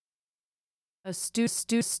A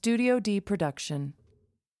Studio D production.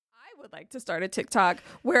 I would like to start a TikTok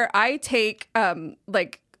where I take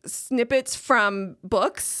like snippets from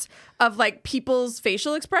books of like people's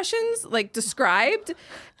facial expressions like described,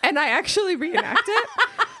 and I actually reenact it.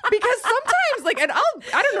 Because sometimes, like, and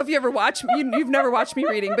I don't know if you ever watch, you've never watched me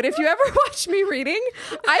reading, but if you ever watch me reading,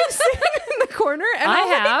 I'm sitting in the corner and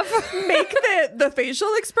I'll make the facial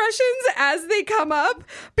expressions as they come up,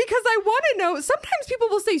 because I want to know, sometimes people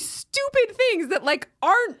will say stupid things that like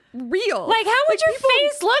aren't real. Like, how would your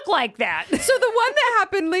face look like that? So the one that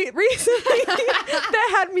happened recently that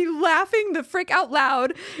had me laughing the frick out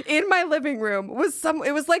loud in my living room was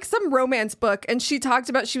it was like some romance book, and she talked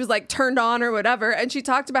about, she was like turned on or whatever, and she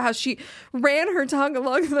talked about how she ran her tongue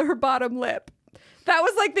along her bottom lip. That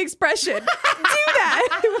was like the expression. Do that.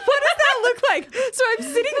 What does that look like? So I'm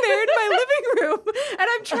sitting there in my living room and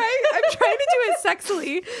I'm trying to do it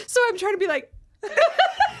sexily. So I'm trying to be like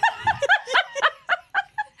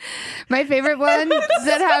my favorite one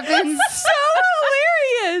that happens. So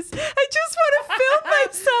hilarious. I just want to film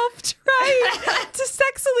myself trying to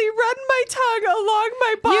sexily run my tongue along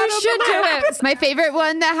my bottom. You should do it. My favorite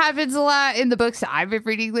one that happens a lot in the books that I've been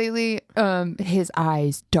reading lately, his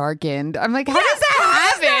eyes darkened. I'm like, how does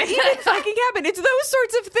that happen? Even fucking happen. It's those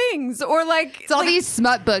sorts of things. Or like, it's all these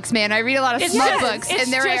smut books, man. I read a lot of smut books,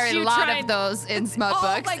 and there are a lot of those in smut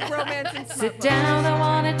books. Like romance and smut Sit down, I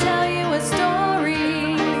want to tell you a story.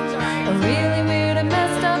 A really weird and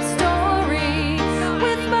messed up story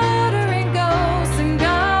with murder and ghosts and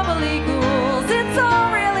gobbledygools. It's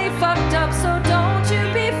all really fucked up, so don't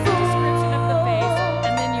you be fooled.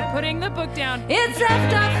 And then you're putting the book down. It's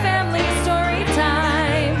effed up family story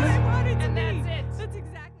time. And that's it. That's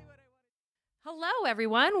exactly what I wanted. Hello,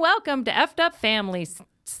 everyone. Welcome to Effed Up Family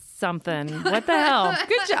something. What the hell?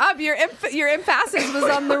 Good job. Your emphasis was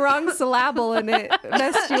on the wrong syllable and it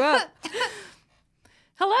messed you up.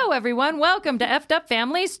 Hello, everyone. Welcome to Effed Up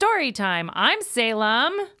Family Story Time. I'm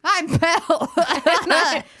Salem. I'm Belle.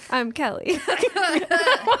 I'm Kelly.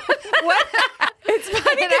 What? It's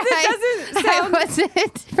funny because it doesn't sound. I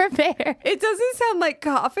wasn't prepared. It doesn't sound like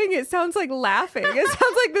coughing. It sounds like laughing. It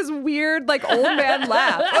sounds like this weird, like old man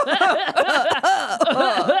laugh.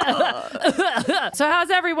 So, how's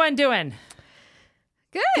everyone doing?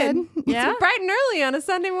 Good. Yeah? It's bright and early on a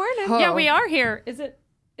Sunday morning. Oh. Yeah, we are here. Is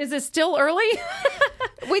it still early?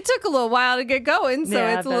 We took a little while to get going, so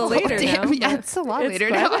Yeah, it's a little that's- later Damn, now. yeah, it's a lot later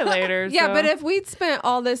It's quite a now. bit later. Yeah, so- but if we'd spent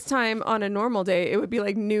all this time on a normal day, it would be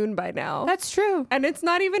like noon by now. That's true. And it's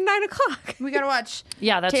not even 9 o'clock. We gotta watch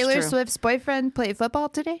that's Taylor true. Swift's boyfriend play football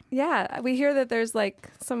today. Yeah, we hear that there's like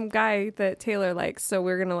some guy that Taylor likes, so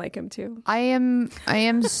we're gonna like him too. I am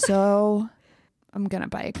so. I'm gonna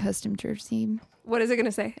buy a custom jersey. What is it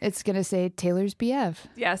gonna say? It's gonna say Taylor's BF.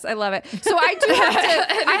 Yes, I love it. So I do have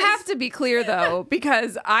to. I have to be clear though,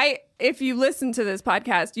 because if you listen to this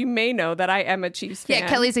podcast, you may know that I am a Chiefs fan. Yeah,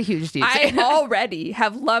 Kelly's a huge dude. I already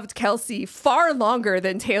have loved Kelsey far longer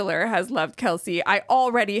than Taylor has loved Kelsey. I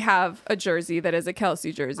already have a jersey that is a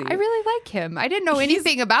Kelsey jersey. I really like him. I didn't know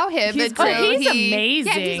anything about him. he's until great. He's he-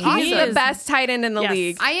 amazing. Yeah, he's He's awesome. the best tight end in the Yes.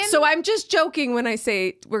 league. I am- So I'm just joking when I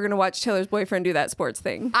say we're going to watch Taylor's boyfriend do that sports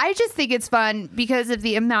thing. I just think it's fun because of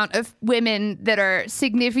the amount of women that are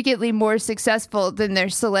significantly more successful than their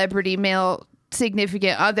celebrity male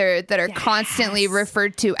significant other that are constantly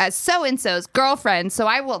referred to as so-and-so's girlfriend. So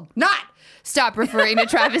I will not stop referring to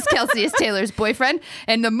Travis Kelce as Taylor's boyfriend.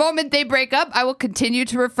 And the moment they break up, I will continue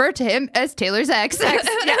to refer to him as Taylor's ex. Yeah. But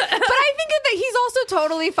I think that he's also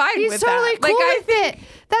totally fine He's with totally that. cool with it.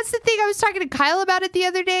 That's the thing. I was talking to Kyle about it the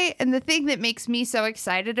other day, and the thing that makes me so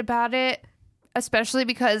excited about it, especially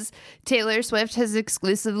because Taylor Swift has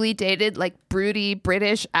exclusively dated like broody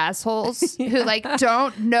British assholes who like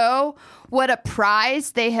don't know what a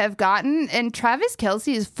prize they have gotten, and Travis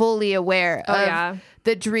Kelce is fully aware of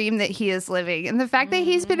the dream that he is living, and the fact that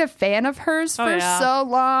he's been a fan of hers for so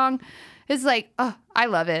long is like, oh, I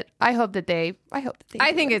love it. I hope that they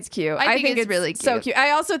I think it's cute. I think it's really so cute. cute.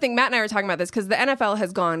 I also think Matt and I were talking about this because the NFL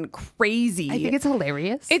has gone crazy. I think it's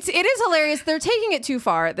hilarious. It is hilarious. They're taking it too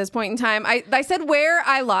far at this point in time. I said where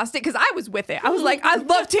I lost it because I was with it. I was like, I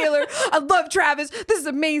love Taylor. I love Travis. This is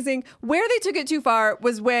amazing. Where they took it too far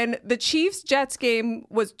was when the Chiefs-Jets game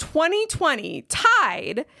was 20-20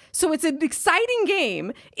 tied. So it's an exciting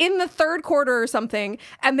game in the third quarter or something.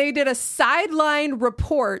 And they did a sideline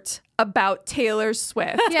report about Taylor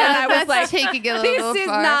Swift. Yeah, and I was that's like, taking it a this little is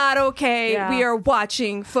far. not okay. Yeah. We are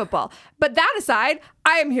watching football. But that aside,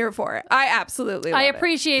 I am here for it. I absolutely love I it.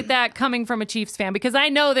 appreciate that coming from a Chiefs fan, because I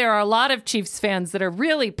know there are a lot of Chiefs fans that are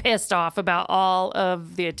really pissed off about all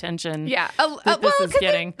of the attention Yeah. that this is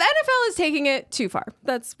getting. The NFL is taking it too far.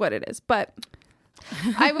 That's what it is. But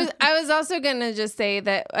I was also gonna just say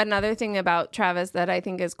that another thing about Travis that I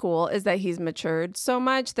think is cool is that he's matured so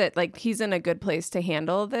much that like he's in a good place to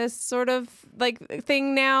handle this sort of like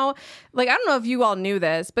thing now. Like I don't know if you all knew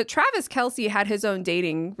this, but Travis Kelce had his own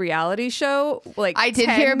dating reality show. Like I did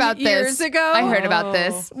hear about years this. ago. I heard about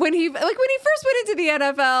this when he first went into the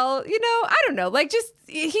NFL. You know, I don't know, like just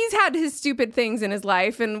he's had his stupid things in his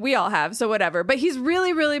life, and we all have, so whatever. But he's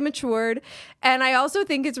really, really matured. And I also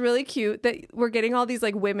think it's really cute that we're getting all these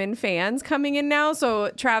like women fans coming in now. So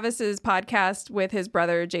Travis's podcast with his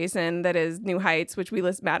brother Jason, that is New Heights, which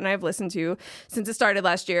Matt and I have listened to since it started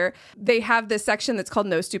last year. They have this section that's called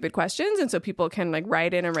No Stupid Questions, and so people can like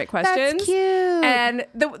write in and write questions. That's cute. And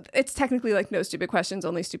it's technically like no stupid questions,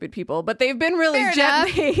 only stupid people. But they've been really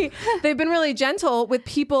they've been really gentle with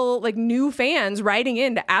people like new fans writing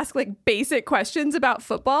in to ask like basic questions about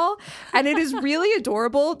football, and it is really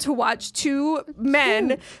adorable to watch two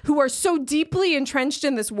men who are so deeply entrenched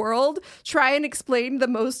in this world try and explain the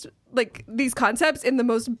most like these concepts in the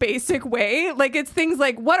most basic way. Like it's things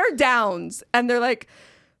like, what are downs? And they're like,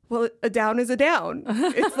 well, a down is a down.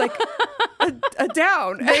 It's like a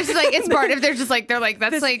down. There's like it's part of. They're like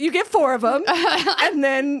that's like you get 4 of them, and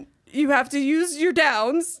then you have to use your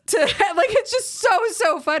downs to like. It's just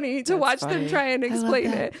so funny to watch them try and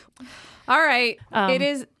explain it. All right, it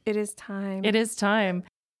is time. It is time.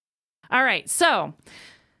 All right, so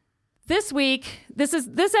this week, this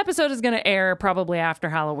episode is going to air probably after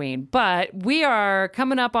Halloween, but we are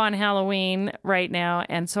coming up on Halloween right now,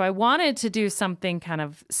 and so I wanted to do something kind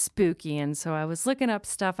of spooky, and so I was looking up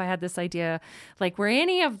stuff. I had this idea, like were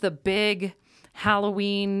any of the big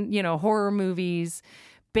Halloween, horror movies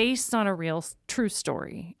based on a real true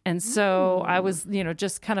story? And so I was,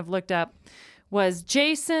 just kind of looked up, was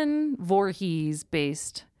Jason Voorhees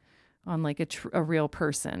based on like a real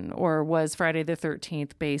person, or was Friday the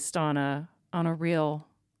 13th based on a real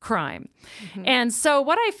crime? Mm-hmm. And so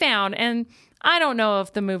what I found, and I don't know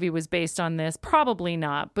if the movie was based on this, probably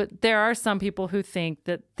not, but there are some people who think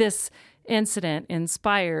that this incident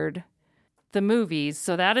inspired the movies.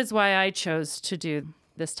 So that is why I chose to do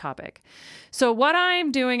this topic. So what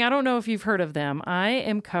I'm doing, I don't know if you've heard of them. I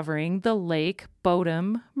am covering the Lake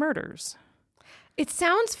Bodom Murders. It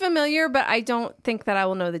sounds familiar, but I don't think that I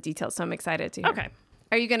will know the details, so I'm excited to hear. Okay.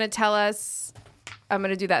 Are you going to tell us? I'm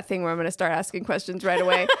going to do that thing where I'm going to start asking questions right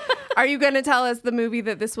away. Are you going to tell us the movie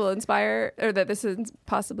that this will inspire, or that this is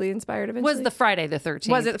possibly inspired eventually? Was the Friday the 13th.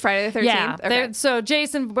 Was it Friday the 13th? Yeah. Okay. So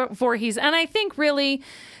Jason Voorhees, and I think really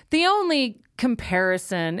the only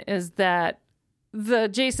comparison is that the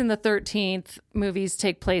Jason the 13th movies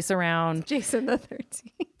take place around Jason the 13th.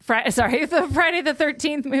 The Friday the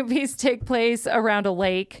 13th movies take place around a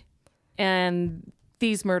lake, and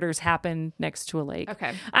these murders happen next to a lake.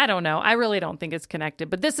 Okay. I don't know. I really don't think it's connected,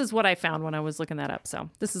 but this is what I found when I was looking that up. So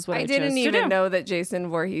this is what I chose didn't to even do. know that Jason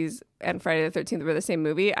Voorhees and Friday the 13th were the same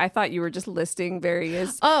movie. I thought you were just listing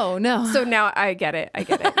various. Oh, no. So now I get it.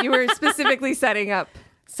 You were specifically setting up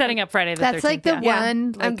Friday the 13th. that's like the yeah.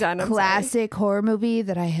 one I'm done. I'm classic horror movie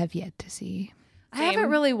that I have yet to see. I haven't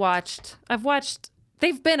really watched.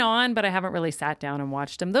 They've been on, but I haven't really sat down and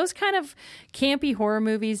watched them. Those kind of campy horror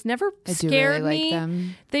movies never scared me.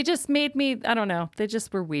 Them. They just made me, I don't know, they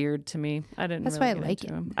just were weird to me. I didn't That's really why I get like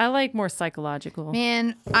into it. them. I like more psychological.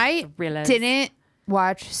 Man, I thrillers. didn't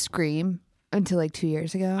watch Scream until like 2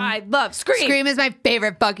 years ago. I love Scream. Scream is my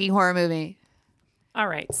favorite fucking horror movie. All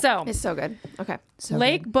right, so It's so good. Okay. So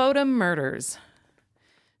Lake good. Bodom Murders.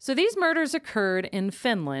 So these murders occurred in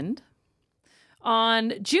Finland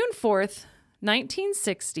on June 4th,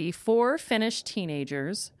 1960. 4 Finnish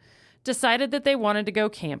teenagers decided that they wanted to go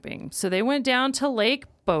camping. So they went down to Lake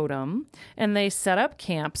Bodom and they set up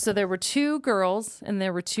camp. So there were 2 girls and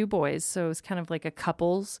there were 2 boys. So it was kind of like a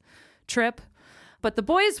couples trip. But the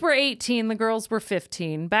boys were 18, the girls were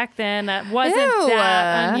 15. Back then, that wasn't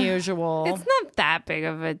that unusual. It's not that big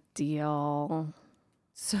of a deal.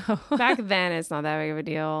 So Back then, it's not that big of a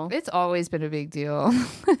deal. It's always been a big deal.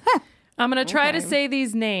 I'm going to try to Okay. say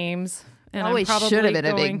these names. And Always I'm probably should have been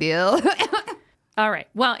a big deal. All right.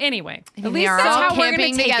 Well, anyway. At least are that's all how we're gonna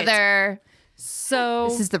camping take it. together. So,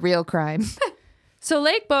 This is the real crime. so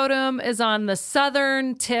Lake Bodom is on the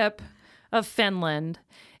southern tip of Finland.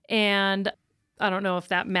 And I don't know if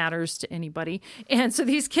that matters to anybody. And so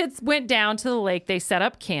these kids went down to the lake. They set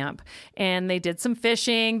up camp and they did some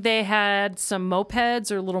fishing. They had some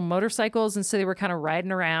mopeds or little motorcycles. And so they were kind of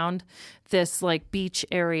riding around this like beach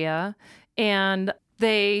area. And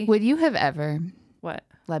they... Would you have ever What?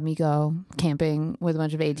 let me go camping with a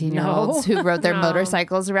bunch of 18-year-olds who rode their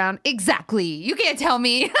motorcycles around? Exactly. You can't tell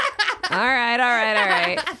me. All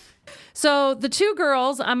right. So the two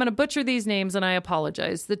girls, I'm going to butcher these names and I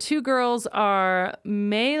apologize. The two girls are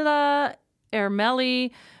Mela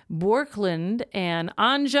Ermeli Borkland and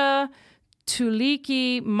Anja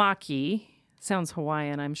Tuliki Maki. Sounds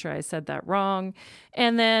Hawaiian. I'm sure I said that wrong.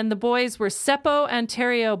 And then the boys were Seppo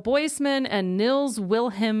Ontario Boisman and Nils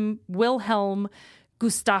Wilhelm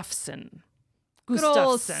Gustafsson. Good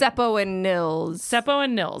old Seppo and Nils. Seppo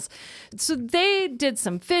and Nils. So they did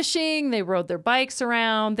some fishing. They rode their bikes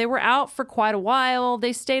around. They were out for quite a while.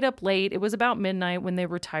 They stayed up late. It was about midnight when they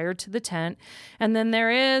retired to the tent. And then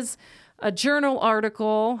there is a journal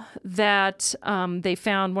article that they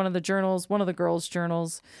found, one of the girls'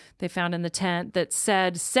 journals they found in the tent that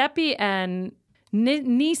said Seppi and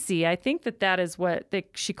Nisi, I think that is what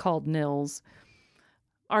she called Nils,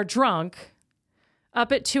 are drunk.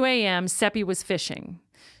 Up at 2 a.m., Seppi was fishing.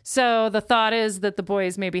 So the thought is that the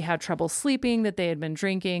boys maybe had trouble sleeping, that they had been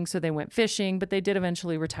drinking, so they went fishing, but they did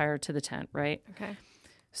eventually retire to the tent, right? Okay.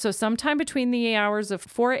 So sometime between the hours of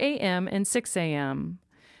 4 a.m. and 6 a.m.,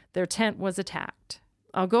 their tent was attacked.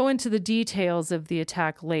 I'll go into the details of the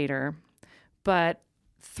attack later, but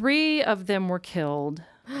 3 of them were killed,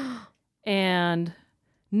 and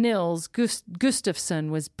Nils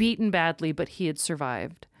Gustafsson was beaten badly, but he had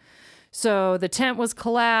survived. So the tent was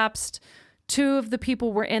collapsed. 2 of the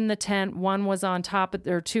people were in the tent. 2 were on top of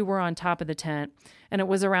the tent. And it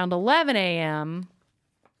was around 11 a.m.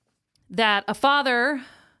 that a father,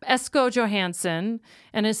 Esko Johansson,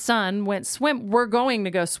 and his son were going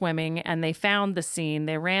to go swimming, and they found the scene.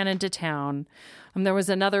 They ran into town. There was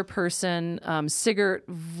another person, Sigurd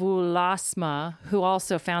Vulasma, who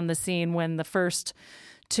also found the scene when the first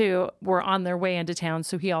 2 were on their way into town,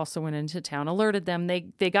 so he also went into town, alerted them.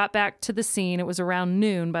 They got back to the scene. It was around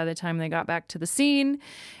noon by the time they got back to the scene,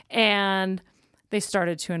 and they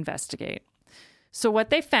started to investigate. So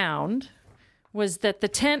what they found was that the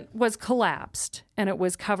tent was collapsed, and it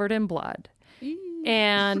was covered in blood.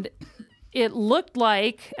 And it looked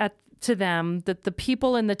like, to them, that the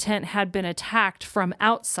people in the tent had been attacked from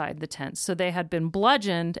outside the tent. So they had been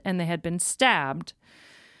bludgeoned, and they had been stabbed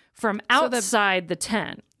from outside the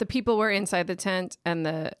tent. The people were inside the tent, and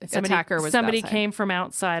the attacker was somebody outside. came from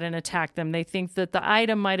outside and attacked them. They think that the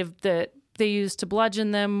item that they used to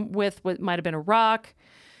bludgeon them with what might have been a rock,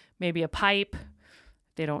 maybe a pipe.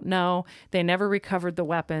 They don't know. They never recovered the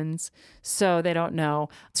weapons, so they don't know.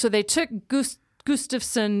 So they took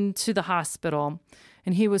Gustafsson to the hospital,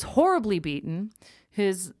 and he was horribly beaten.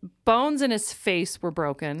 His bones in his face were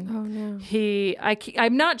broken. Oh, no.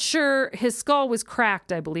 I'm not sure. His skull was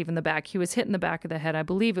cracked, I believe, in the back. He was hit in the back of the head. I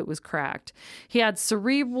believe it was cracked. He had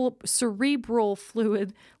cerebral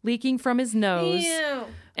fluid leaking from his nose. Ew.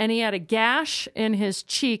 And he had a gash in his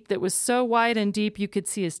cheek that was so wide and deep you could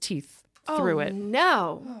see his teeth through it.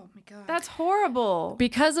 No. Oh my God. That's horrible.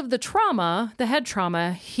 Because of the trauma, the head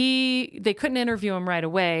trauma, they couldn't interview him right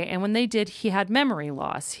away. And when they did, he had memory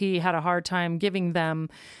loss. He had a hard time giving them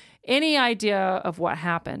any idea of what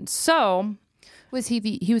happened. So Was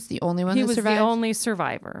he was the only one he that was survived? the only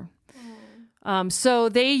survivor. So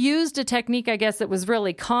they used a technique, I guess, that was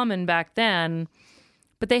really common back then,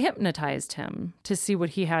 but they hypnotized him to see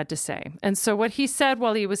what he had to say. And so what he said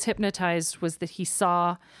while he was hypnotized was that he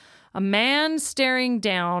saw a blonde man staring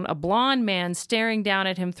down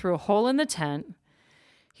at him through a hole in the tent.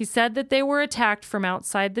 He said that they were attacked from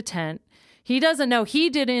outside the tent. He doesn't know. He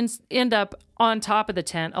did end up on top of the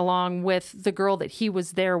tent along with the girl that he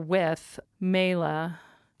was there with, Mela.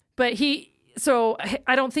 But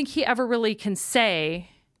I don't think he ever really can say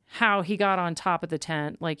how he got on top of the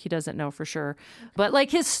tent. Like, he doesn't know for sure. But like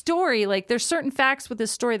his story, like there's certain facts with his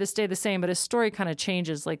story that stay the same, but his story kind of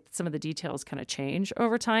changes. Like some of the details kind of change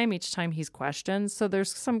over time each time he's questioned. So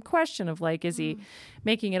there's some question of like, is he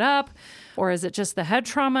making it up, or is it just the head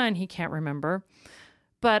trauma and he can't remember?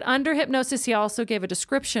 But under hypnosis, he also gave a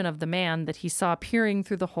description of the man that he saw peering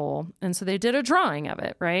through the hole. And so they did a drawing of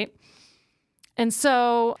it, right? And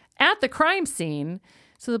so at the crime scene,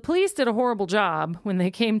 so the police did a horrible job when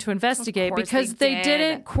they came to investigate because they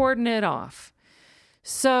didn't cordon it off.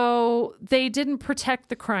 So they didn't protect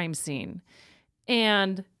the crime scene.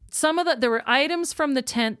 And there were items from the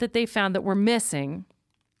tent that they found that were missing.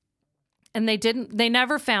 And they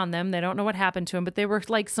never found them. They don't know what happened to them, but they were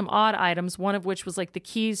like some odd items, one of which was like the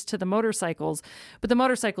keys to the motorcycles, but the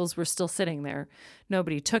motorcycles were still sitting there.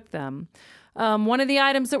 Nobody took them. One of the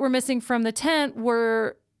items that were missing from the tent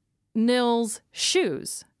were Nils'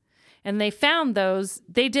 shoes. And they found those.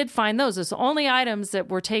 They did find those. Those are the only items that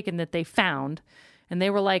were taken that they found. And they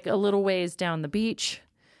were like a little ways down the beach.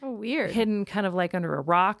 Oh, weird. Hidden kind of like under a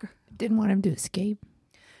rock. Didn't want him to escape.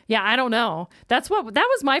 Yeah, I don't know. That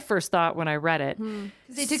was my first thought when I read it.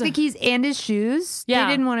 They took the keys and his shoes. Yeah.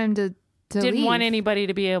 They didn't want him to Didn't leave. want anybody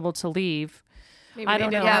to be able to leave. Maybe I they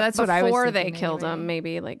don't did know. that Yeah, that's what I was before they thinking killed anyway. him.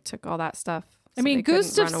 Maybe like took all that stuff. I so mean, they couldn't run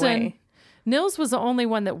Gustafson, away. Nils was the only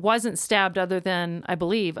one that wasn't stabbed other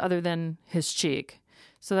than his cheek.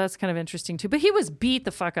 So that's kind of interesting too. But he was beat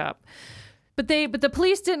the fuck up. But the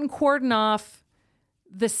police didn't cordon off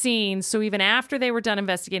the scene. So even after they were done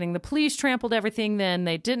investigating, the police trampled everything. Then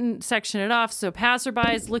they didn't section it off. So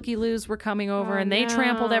passerbys, looky-loos were coming over and they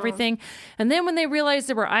trampled everything. And then when they realized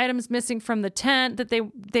there were items missing from the tent that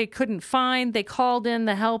they couldn't find, they called in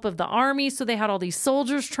the help of the army. So they had all these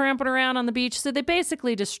soldiers tramping around on the beach. So they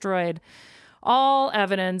basically destroyed all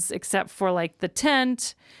evidence except for like the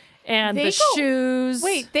tent and the shoes.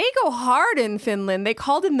 Wait, they go hard in Finland. They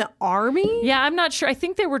called in the army? Yeah, I'm not sure. I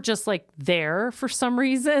think they were just like there for some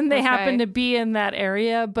reason. They happened to be in that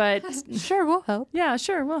area, but Sure, we'll help. yeah,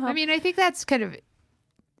 sure, we'll help. I mean, I think that's kind of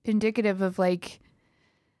indicative of like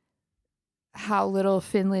how little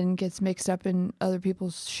Finland gets mixed up in other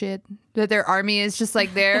people's shit. That their army is just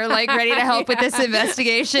like they're like ready to help with this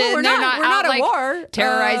investigation. Well, we're They're not out, at like, war.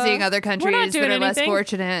 terrorizing other countries doing that are less anything.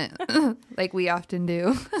 fortunate, like we often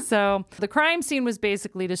do. So the crime scene was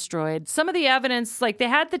basically destroyed. Some of the evidence, like they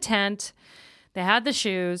had the tent, they had the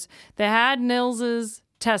shoes, they had Nils's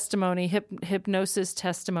testimony, hypnosis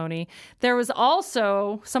testimony. There was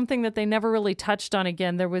also something that they never really touched on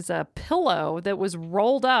again. There was a pillow that was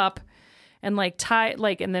rolled up and like tied,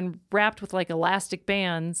 like, and then wrapped with like elastic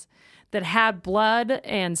bands that had blood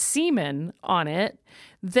and semen on it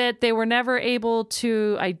that they were never able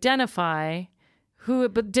to identify who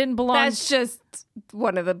it but didn't belong. That's just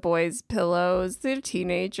one of the boys' pillows. They're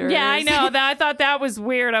teenagers. Yeah, I know that. I thought that was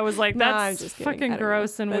weird. I was like, No, I'm that's just kidding. I fucking don't know.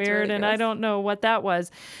 gross and That's weird, really and I gross. don't know what that was.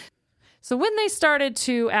 So when they started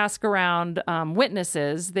to ask around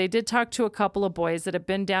witnesses, they did talk to a couple of boys that had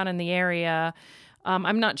been down in the area.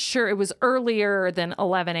 I'm not sure. It was earlier than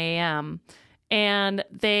 11 a.m. And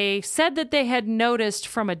they said that they had noticed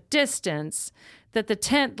from a distance that the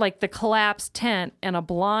tent, like the collapsed tent, and a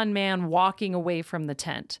blonde man walking away from the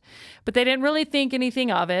tent. But they didn't really think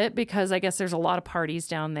anything of it because I guess there's a lot of parties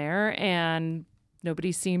down there and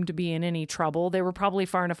nobody seemed to be in any trouble. They were probably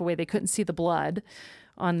far enough away they couldn't see the blood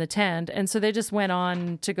on the tent. And so they just went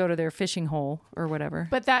on to go to their fishing hole or whatever.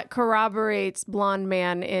 But that corroborates blonde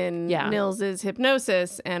man in Nils's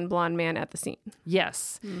hypnosis and blonde man at the scene.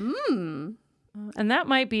 Yes. And that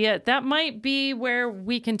might be it. That might be where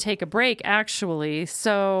we can take a break, actually.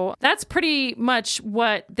 So that's pretty much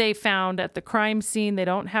what they found at the crime scene. They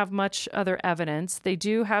don't have much other evidence. They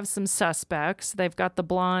do have some suspects. They've got the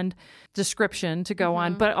blonde description to go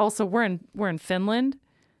on, but also we're in Finland.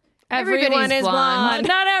 Everyone is blonde.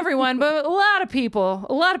 Not everyone, but a lot of people.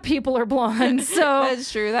 A lot of people are blonde. So That's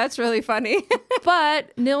true. That's really funny.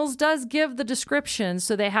 but Nils does give the description.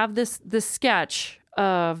 So they have this sketch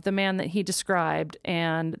of the man that he described,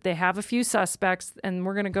 and they have a few suspects, and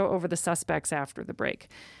we're going to go over the suspects after the break.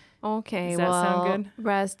 Okay, Does that sound good?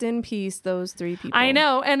 Rest in peace, those three people. I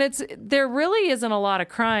know, and there really isn't a lot of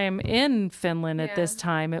crime in Finland at this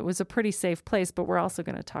time. It was a pretty safe place, but we're also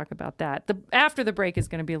going to talk about that. After the break is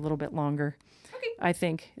going to be a little bit longer, I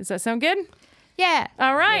think. Does that sound good? Yeah.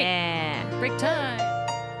 All right. Yeah. Break time.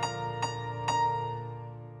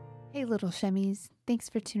 Hey, little shemmies. Thanks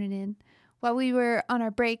for tuning in. While we were on our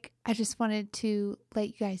break, I just wanted to let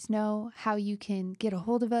you guys know how you can get a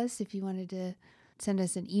hold of us if you wanted to send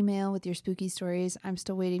us an email with your spooky stories. I'm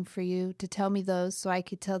still waiting for you to tell me those so I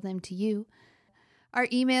could tell them to you. Our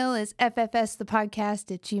email is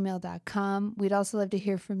ffsthepodcast@gmail.com. We'd also love to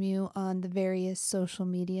hear from you on the various social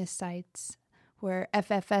media sites. We're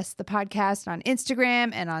FFS the Podcast on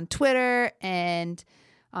Instagram and on Twitter and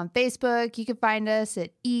on Facebook. You can find us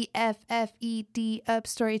at EFFED Up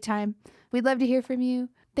Storytime. We'd love to hear from you.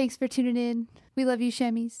 Thanks for tuning in. We love you,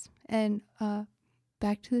 Shemmies. And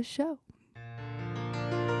back to the show.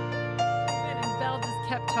 And Belle just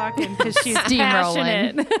kept talking because she's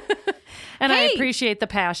Steamrolling. passionate. And I Hey. appreciate the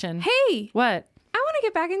passion. Hey, What? I want to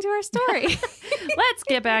get back into our story. Let's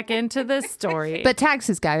get back into this story. But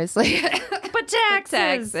taxes, guys. Like, But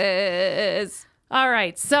taxes. Texas. All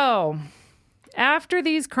right. So after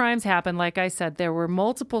these crimes happened, like I said, there were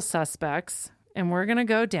multiple suspects, and we're going to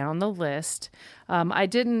go down the list. I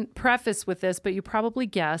didn't preface with this, but you probably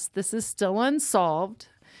guessed this is still unsolved.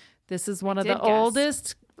 This is one of the Did guess.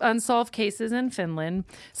 oldest unsolved cases in Finland.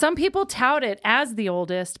 Some people tout it as the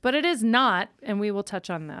oldest, but it is not, and we will touch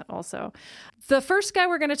on that also. The first guy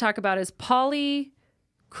we're going to talk about is Pauli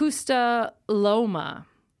Kustaloma.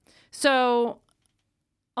 So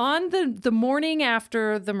on the morning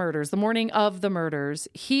after the murders, the morning of the murders,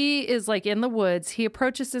 he is like in the woods. He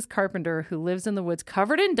approaches this carpenter who lives in the woods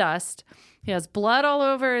covered in dust. He has blood all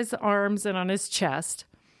over his arms and on his chest.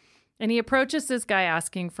 And he approaches this guy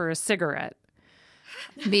asking for a cigarette.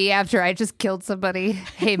 Me after I just killed somebody.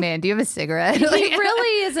 Hey, man, do you have a cigarette? He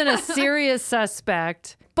really isn't a serious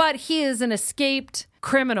suspect, but he is an escaped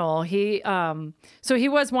criminal. So he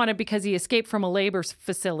was wanted because he escaped from a labor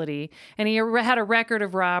facility, and he had a record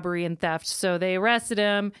of robbery and theft. So they arrested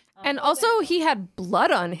him. And also, he had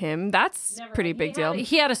blood on him. That's pretty big deal.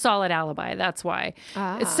 He had a solid alibi. That's why.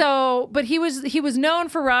 So, but he was known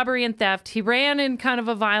for robbery and theft. He ran in kind of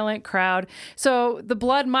a violent crowd. So the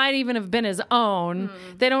blood might even have been his own.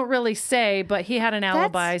 They don't really say, but he had an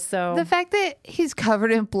alibi. So the fact that he's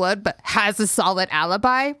covered in blood but has a solid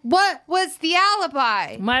alibi. What was the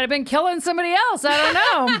alibi? might have been killing somebody else. I don't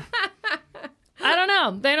know. I don't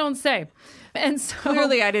know. They don't say. And so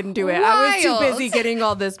Clearly, I didn't do it. I was too busy getting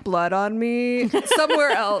all this blood on me somewhere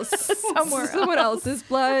else. Someone else's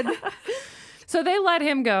blood. So they let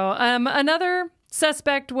him go. Another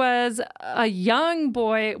suspect was a young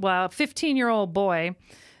boy, 15-year-old boy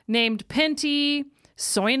named Pentti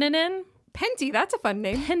Soininen. Pentti, that's a fun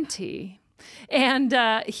name. Pentti. And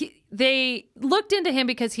they looked into him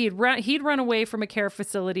because he'd run away from a care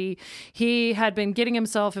facility. He had been getting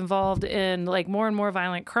himself involved in like more and more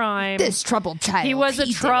violent crime. This troubled child. He was a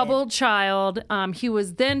troubled child. He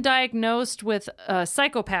was then diagnosed with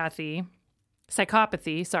psychopathy.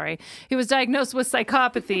 Sorry. He was diagnosed with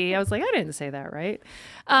psychopathy. I was like, I didn't say that right.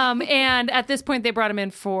 And at this point, they brought him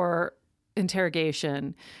in for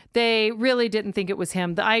interrogation. They really didn't think it was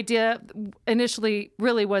him. The idea initially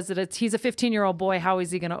really was that he's a 15-year-old boy. How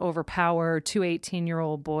is he going to overpower two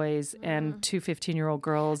 18-year-old boys and two 15-year-old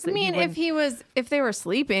girls? I mean, if they were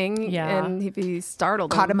sleeping and if he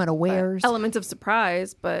startled Caught them, him unawares. Element of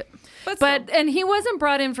surprise, but and he wasn't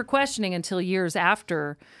brought in for questioning until years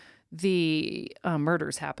after the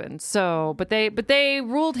murders happened. So, but they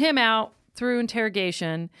ruled him out through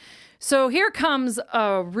interrogation. So here comes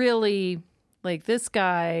a really, this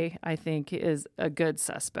guy, I think, is a good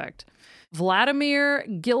suspect. Vladimir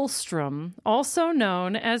Gilstrom, also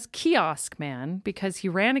known as Kiosk Man, because he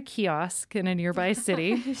ran a kiosk in a nearby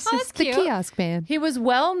city. That's the kiosk man. He was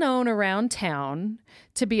well known around town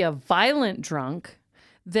to be a violent drunk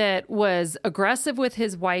that was aggressive with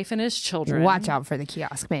his wife and his children. Watch out for the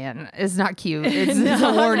kiosk man. It's not cute. It's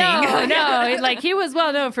a warning. No, he was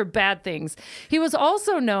well known for bad things. He was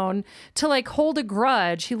also known to hold a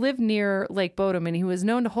grudge. He lived near Lake Bodom, and he was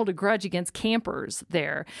known to hold a grudge against campers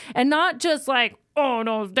there. And not just oh,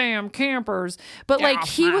 those damn campers. But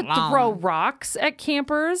he would throw rocks at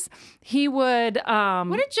campers. He would what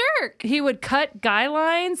a jerk. He would cut guy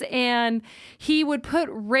lines, and he would put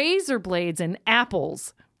razor blades in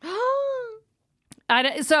apples.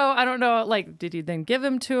 So I don't know, did he then give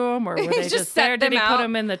them to him, or were they just there? Did he put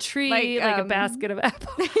them in the tree, a basket of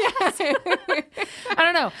apples? I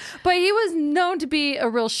don't know. But he was known to be a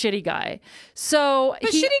real shitty guy. Shitty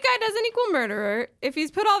guy doesn't equal murderer. If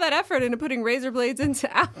he's put all that effort into putting razor blades into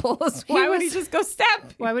apples, why would he just go stab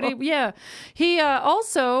people? Why would he? Yeah. He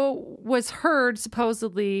also was heard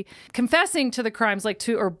supposedly confessing to the crimes,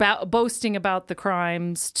 boasting about the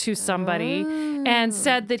crimes to somebody, and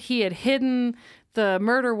said that he had hidden the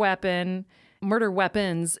murder weapons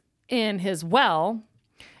in his well.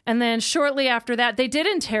 And then shortly after that, they did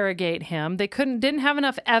interrogate him. They didn't have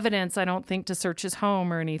enough evidence, I don't think, to search his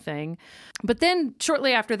home or anything. But then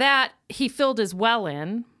shortly after that, he filled his well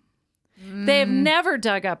in. They have never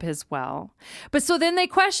dug up his well. But so then they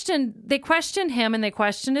questioned him, and they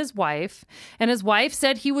questioned his wife. And his wife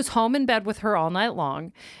said he was home in bed with her all night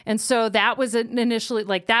long. And so that was initially,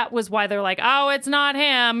 that was why they're oh, it's not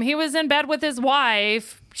him. He was in bed with his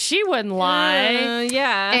wife. She wouldn't lie.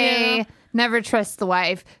 A, never trust the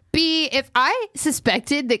wife. B, if I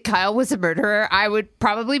suspected that Kyle was a murderer, I would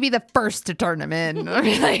probably be the first to turn him in.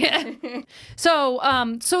 So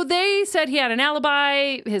they said he had an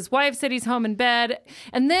alibi. His wife said he's home in bed.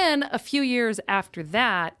 And then a few years after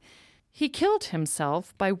that, he killed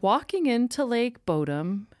himself by walking into Lake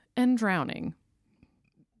Bodom and drowning.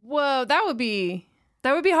 Whoa, that would be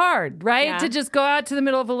hard, right? Yeah. To just go out to the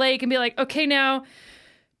middle of a lake and be like, okay, now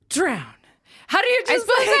drown. How do you just I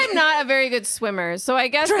suppose I'm not a very good swimmer. So I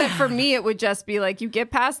guess that for me, it would just be you get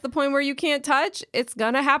past the point where you can't touch. It's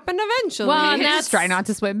going to happen eventually. Well, and Just try not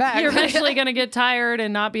to swim back. You're eventually going to get tired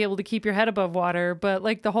and not be able to keep your head above water. But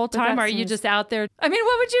the whole time, are you just out there? I mean,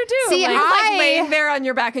 what would you do? See, laying there on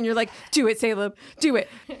your back and you're like, do it, Salem, do it.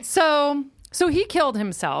 So So he killed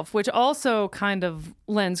himself, which also kind of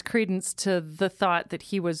lends credence to the thought that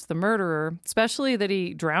he was the murderer, especially that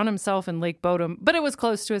he drowned himself in Lake Bodom, but it was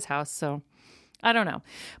close to his house, so I don't know.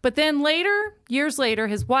 But then later, years later,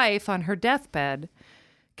 his wife on her deathbed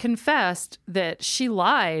confessed that she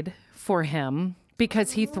lied for him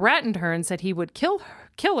because he threatened her and said he would kill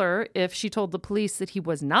her if she told the police that he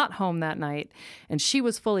was not home that night, and she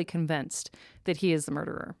was fully convinced that he is the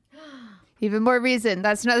murderer. Even more reason.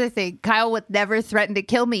 That's another thing. Kyle would never threaten to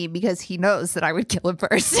kill me because he knows that I would kill him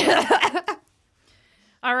first.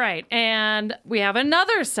 All right. And we have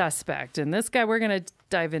another suspect. And this guy we're going to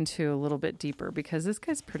dive into a little bit deeper because this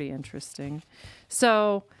guy's pretty interesting.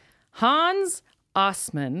 So Hans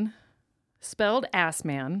Assmann, spelled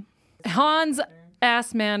Assmann. Hans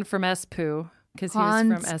Assmann from Espoo. Because he was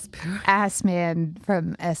from Espoo. Assmann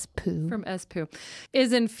from Espoo. From Espoo.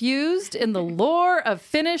 Is infused in the lore of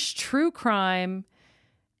Finnish true crime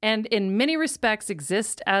and in many respects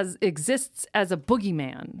exists as a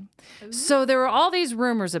boogeyman. So there were all these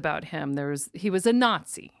rumors about him. He was a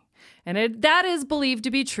Nazi. And that is believed to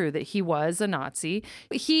be true, that he was a Nazi.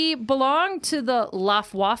 He belonged to the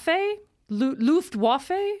Luftwaffe,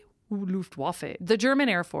 the German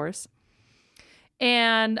Air Force.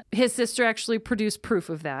 And his sister actually produced proof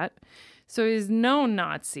of that. So he's known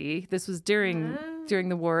Nazi. This was during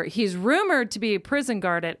the war. He's rumored to be a prison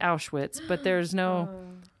guard at Auschwitz, but there's no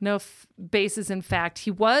basis in fact.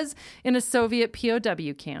 He was in a Soviet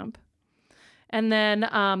POW camp. And then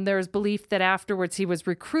there's belief that afterwards he was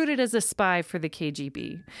recruited as a spy for the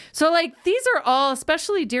KGB. So, these are all,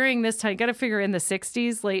 especially during this time, you got to figure in the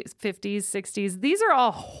 60s, late 50s, 60s, these are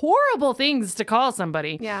all horrible things to call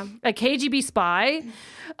somebody. Yeah. A KGB spy,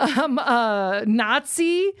 a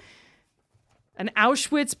Nazi, an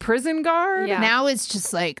Auschwitz prison guard. Yeah. Now it's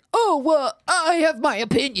just like, oh, well, I have my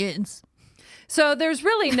opinions. So there's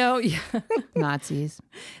really no Nazis.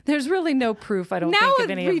 There's really no proof. I don't Now think of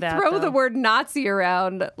any we of that. throw the though. word Nazi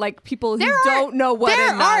around like people who don't know what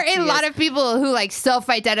there a Nazi are a lot of people who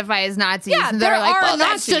self-identify as Nazis. Yeah, and they're there like, are well,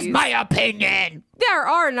 that's just Nazis. my opinion. There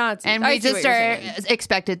are Nazis. And I we see just what you're are saying.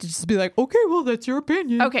 expected to just be like, okay, well, that's your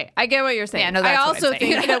opinion. Okay, I get what you're saying. Yeah, no, I that's what also I'm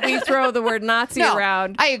saying. think that we throw the word Nazi No,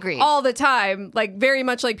 around. I agree. all the time, very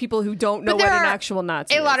much like people who don't know But what there an are actual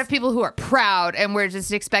Nazi a is. lot of people who are proud, and we're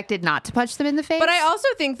just expected not to punch them in the face. But I also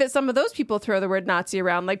think that some of those people throw the word Nazi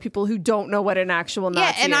around like people who don't know what an actual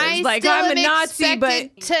Nazi yeah, and is. I Like, still I'm am a Nazi, but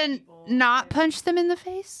expected to not punch them in the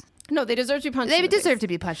face. no, they deserve to be punched. They in the face. deserve to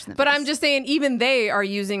be punched in the But face. I'm just saying, even they are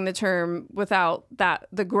using the term without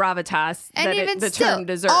the gravitas and that even the still, term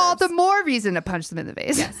deserves. all the more reason to punch them in the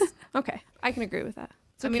face. Yes. Okay, I can agree with that.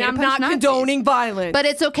 I okay mean, to I'm punch not Nazis. condoning violence. But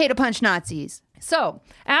it's okay to punch Nazis. So,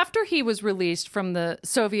 after he was released from the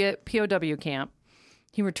Soviet POW camp,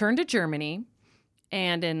 he returned to Germany,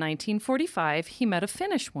 and in 1945, he met a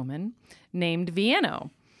Finnish woman named Vienno,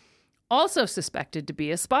 also suspected to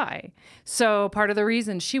be a spy. So, part of the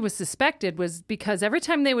reason she was suspected was because every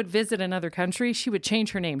time they would visit another country, she would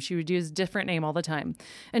change her name. She would use a different name all the time.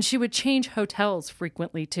 And she would change hotels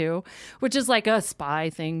frequently, too, which is like a spy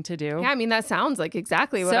thing to do. yeah, I mean, that sounds like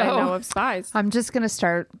exactly what I So- know of spies. I'm just going to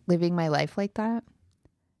start living my life like that,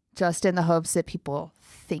 just in the hopes that people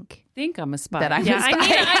think. Think I'm a spy. That I'm a yeah, spy.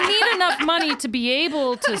 I need enough money to be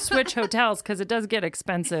able to switch hotels because it does get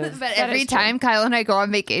expensive. But That every is true. time Kyle and I go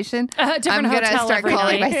on vacation, different I'm going to hotel start every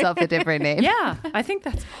calling night. myself a different name. Yeah, I think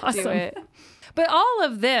that's awesome. Do it. But all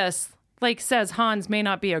of this, says Hans may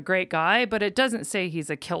not be a great guy, but it doesn't say he's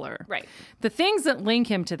a killer. Right. The things that link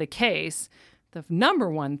him to the case, the number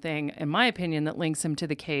one thing, in my opinion, that links him to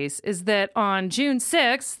the case is that on June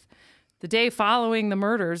 6th, the day following the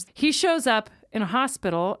murders, he shows up in a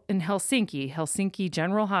hospital in Helsinki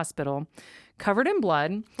General Hospital, covered in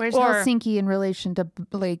blood. Where's Or- Helsinki in relation to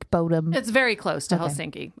Lake Bodom? It's very close to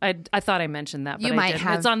Helsinki. I thought I mentioned that, but You I might didn't.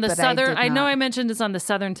 have, It's on the but I southern. did I know not. I mentioned it's on the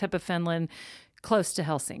southern tip of Finland, close to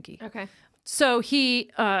Helsinki. Okay. So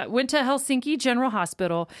he went to Helsinki General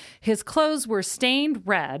Hospital. His clothes were stained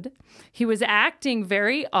red. He was acting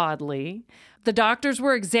very oddly. The doctors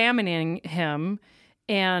were examining him,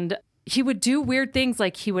 and he would do weird things,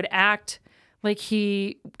 like he would act like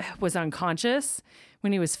he was unconscious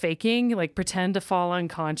when he was faking, pretend to fall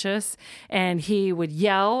unconscious. And he would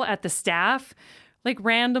yell at the staff,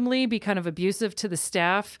 randomly, be kind of abusive to the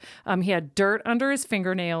staff. He had dirt under his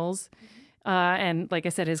fingernails. And like I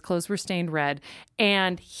said, his clothes were stained red.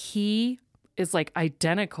 And he is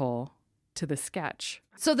identical to the sketch.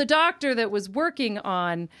 So the doctor that was working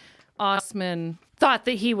on Assmann thought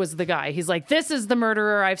that he was the guy. He's like, this is the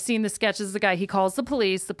murderer. I've seen the sketches of the guy. He calls the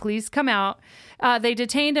police. The police come out. They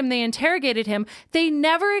detained him. They interrogated him. They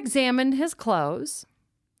never examined his clothes.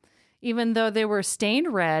 even though they were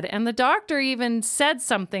stained red. And the doctor even said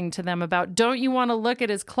something to them about, don't you want to look at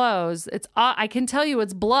his clothes? I can tell you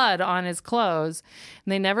it's blood on his clothes.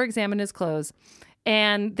 And they never examined his clothes.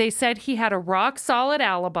 And they said he had a rock solid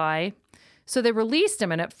alibi. So they released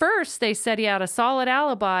him. And at first they said he had a solid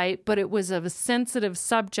alibi, but it was of a sensitive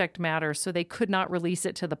subject matter, so they could not release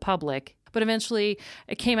it to the public. But eventually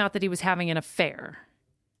it came out that he was having an affair.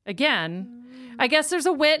 Again, I guess there's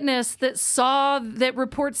a witness that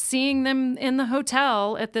reports seeing them in the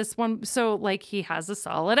hotel at this one. So like he has a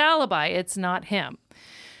solid alibi. It's not him.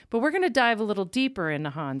 But we're going to dive a little deeper into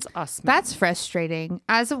Hans Assmann. That's frustrating.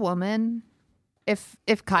 As a woman,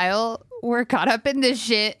 if Kyle were caught up in this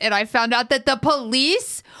shit and I found out that the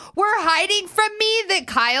police were hiding from me that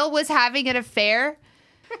Kyle was having an affair,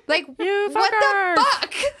 like, what the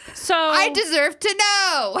fuck? So I deserve to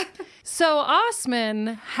know. So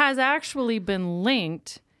Assmann has actually been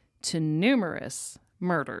linked to numerous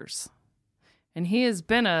murders. And he has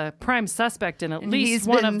been a prime suspect in at least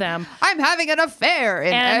one of them. I'm having an affair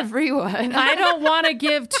in everyone. I don't want to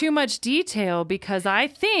give too much detail because I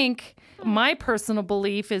think my personal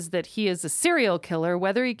belief is that he is a serial killer,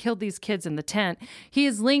 whether he killed these kids in the tent. He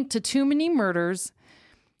is linked to too many murders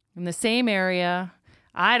in the same area.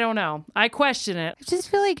 I don't know. I question it. I just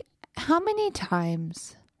feel like, how many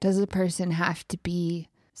times does a person have to be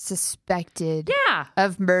suspected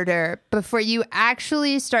of murder before you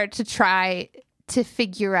actually start to try to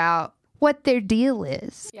figure out what their deal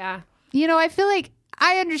is? Yeah. You know, I feel like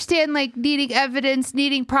I understand like needing evidence,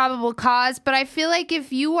 needing probable cause, but I feel like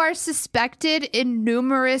if you are suspected in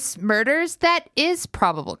numerous murders, that is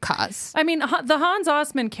probable cause. I mean, the Hans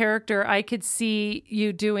Assmann character, I could see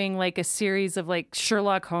you doing like a series of like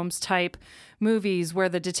Sherlock Holmes type movies where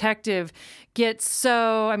the detective gets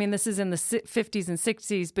so, I mean, this is in the 50s and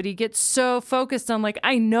 60s, but he gets so focused on like,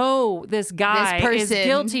 I know this guy is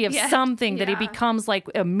guilty of something that he becomes like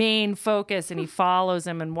a main focus and he follows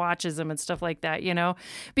him and watches him and stuff like that, you know,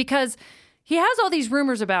 because he has all these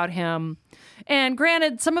rumors about him. And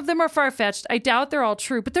granted, some of them are far-fetched. I doubt they're all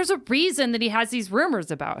true, but there's a reason that he has these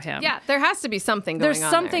rumors about him. Yeah, there has to be something going on.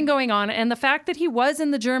 There's something going on. And the fact that he was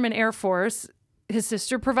in the German Air Force, his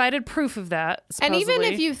sister provided proof of that, supposedly. And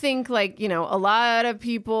even if you think, like, you know, a lot of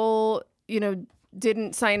people, you know,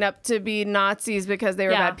 didn't sign up to be Nazis because they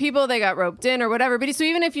were bad people, they got roped in or whatever. But so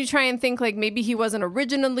even if you try and think, like, maybe he wasn't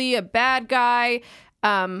originally a bad guy,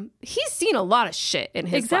 he's seen a lot of shit in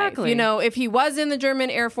his life. You know, if he was in the German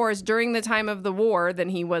Air Force during the time of the war, then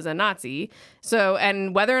he was a Nazi. So,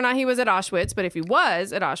 and whether or not he was at Auschwitz, but if he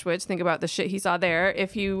was at Auschwitz, think about the shit he saw there.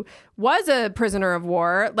 If he was a prisoner of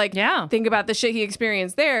war, like, think about the shit he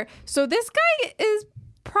experienced there. So this guy is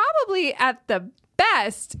probably at the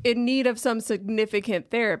best in need of some significant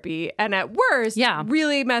therapy, and at worst,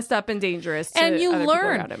 really messed up and dangerous to and you other people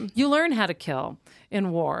around him. You learn how to kill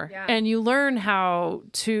in war, and you learn how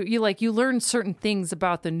to you learn certain things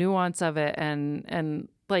about the nuance of it, and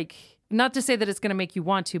like, not to say that it's going to make you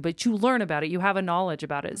want to, but you learn about it, you have a knowledge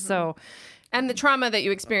about it. So, and the trauma that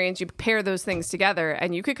you experience, you pair those things together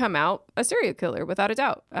and you could come out a serial killer without a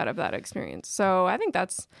doubt out of that experience. So I think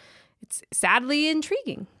it's sadly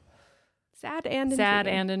intriguing. Sad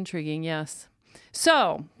and intriguing, yes.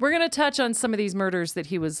 So we're going to touch on some of these murders that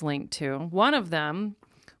he was linked to. One of them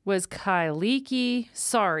was Kyliki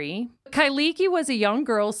Sari. Kyliki was a young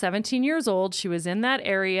girl, 17 years old. She was in that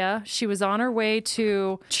area. She was on her way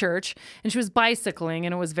to church, and she was bicycling,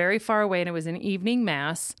 and it was very far away, and it was an evening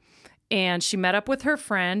mass. And she met up with her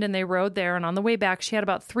friend, and they rode there. And on the way back, she had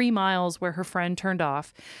about 3 miles where her friend turned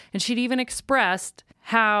off. And she'd even expressed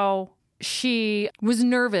how she was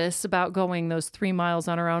nervous about going those 3 miles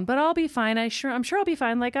on her own, but I'll be fine. I'm sure I'll be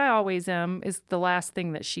fine, like I always am, is the last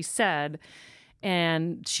thing that she said.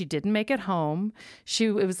 And she didn't make it home.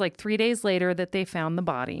 It was like 3 days later that they found the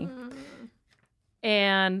body.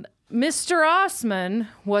 And Mr. Assmann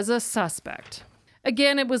was a suspect.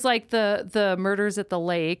 Again, it was like the murders at the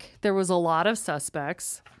lake. There was a lot of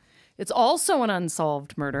suspects. It's also an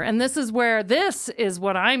unsolved murder. And this is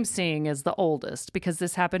what I'm seeing as the oldest, because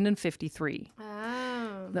this happened in 1953.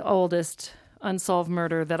 Oh. The oldest unsolved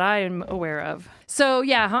murder that I am aware of. So,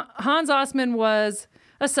 yeah, Hans Assmann was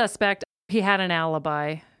a suspect. He had an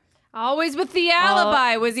alibi. Always with the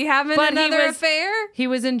alibi. Was he having another affair? He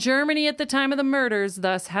was in Germany at the time of the murders,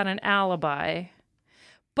 thus had an alibi.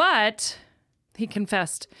 But he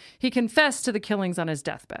confessed. He confessed to the killings on his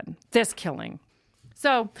deathbed. This killing.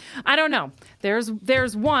 So, I don't know. There's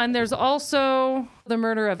one. There's also the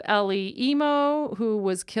murder of Ellie Emo, who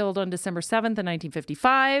was killed on December 7th in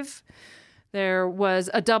 1955. There was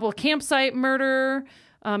a double campsite murder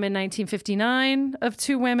in 1959 of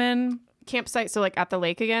 2 women. Campsite, so like at the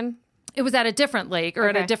lake again? It was at a different lake or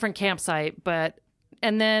at a Okay. different campsite, but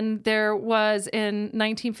and then there was in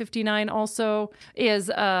 1959 also is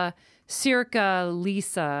Circa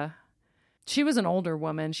Lisa. She was an older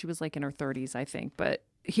woman. She was like in her 30s, I think, but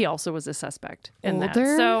he also was a suspect in that.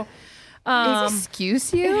 Older? So,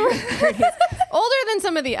 Excuse you? Older than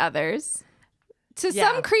some of the others. To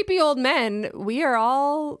Yeah. some creepy old men, we are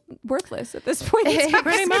all worthless at this point in time.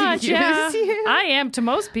 pretty much, yeah. Excuse you? I am to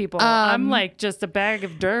most people. I'm like just a bag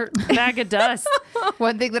of dirt, bag of dust,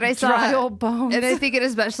 One thing that I saw, dry old bones. and I think it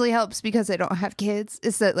especially helps because I don't have kids,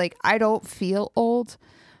 is that like I don't feel old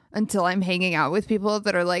until I'm hanging out with people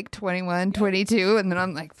that are like 21, 22, and then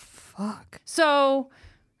I'm like, fuck. So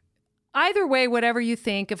either way, whatever you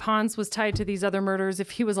think, if Hans was tied to these other murders,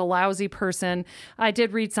 if he was a lousy person, I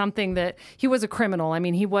did read something that he was a criminal. I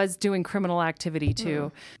mean, he was doing criminal activity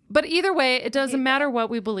too. But either way, it doesn't matter what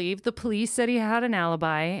we believe. The police said he had an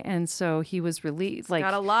alibi, and so he was released. Like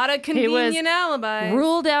Got a lot of he was convenient alibis.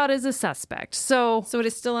 ruled out as a suspect. So So it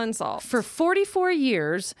is still unsolved. for 44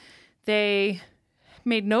 years, they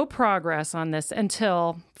made no progress on this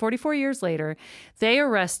until 44 years later, they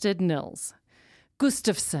arrested Nils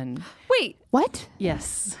Gustafsson. Wait, What?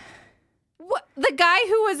 Yes. what? The guy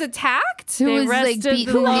who was attacked? Who They was like arrested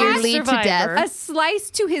beaten the last nearly to survivor. death? A slice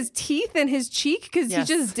to his teeth and his cheek because Yes.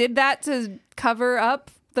 he just did that to cover up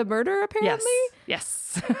the murder, apparently?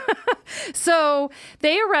 Yes. So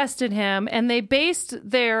they arrested him and they based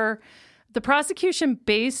the prosecution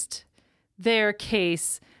based their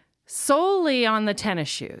case solely on the tennis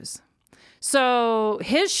shoes. So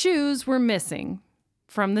his shoes were missing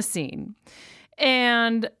from the scene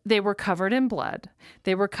and they were covered in blood.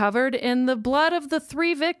 They were covered in the blood of the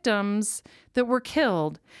 3 victims that were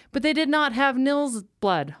killed, but they did not have Nils'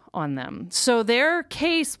 blood on them. So their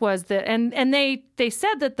case was that, and they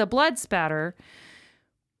said that the blood spatter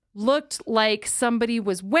looked like somebody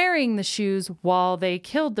was wearing the shoes while they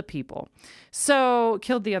killed the people. So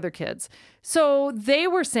killed the other kids. So they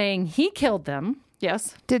were saying he killed them.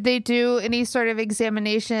 Yes. Did they do any sort of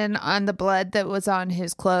examination on the blood that was on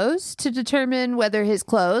his clothes to determine whether his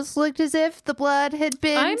clothes looked as if the blood had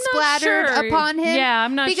been I'm not splattered sure. upon him? Yeah,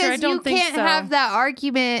 I'm not because sure. I don't you think can't so. have that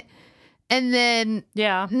argument and then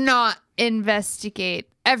Yeah. not investigate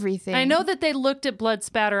everything. I know that they looked at blood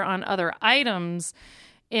spatter on other items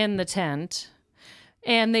in the tent,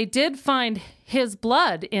 and they did find his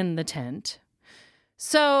blood in the tent.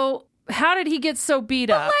 So how did he get so beat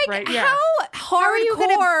up? Like, right? how are you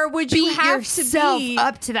gonna hardcore would you beat have yourself to be?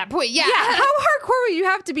 up to that point. Yeah. Yeah, how hardcore would you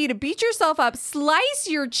have to be to beat yourself up, slice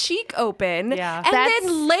your cheek open, Yeah. and That's-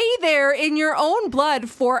 then lay there in your own blood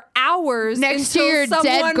for hours Next to until your dead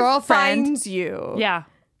someone girlfriend. finds you? Yeah.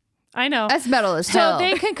 I know. That's metal as So hell.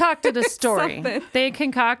 they concocted a story. Something. They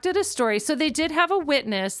concocted a story. So they did have a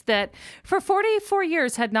witness that for 44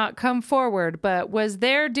 years had not come forward, but was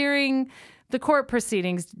there during the court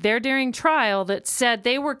proceedings, there during trial, that said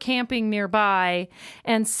they were camping nearby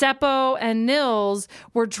and Seppo and Nils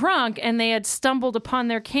were drunk and they had stumbled upon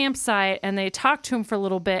their campsite and they talked to him for a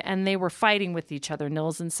little bit and they were fighting with each other.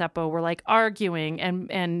 Nils and Seppo were like arguing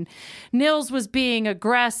and Nils was being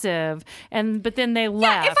aggressive but then they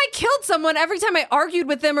left. If I killed someone every time I argued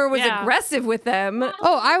with them or was Yeah. aggressive with them,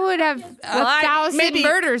 Oh, I would have well, I- 1,000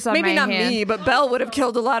 murders on maybe my not hand. me, but Belle would have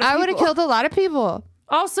killed a lot of I people. would have killed a lot of people.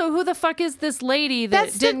 Also, who the fuck is this lady that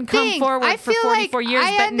That's the didn't come thing. forward I for feel 44 like years,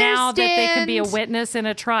 I but now that they can be a understand- witness in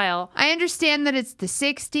a trial? I understand that it's the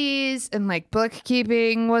 60s and like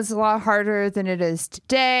bookkeeping was a lot harder than it is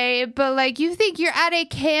today, but like you think you're at a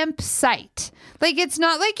campsite. Like it's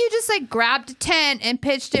not like you just like grabbed a tent and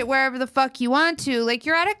pitched it wherever the fuck you want to. Like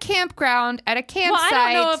you're at a campground at a campsite. Well,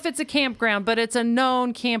 I don't know if it's a campground, but it's a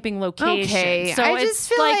known camping location. Okay, So I it's just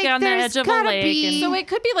feel like like on the there's edge of a gotta lake. be- and- So it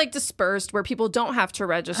could be like dispersed where people don't have to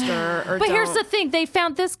register or But don't. here's the thing: they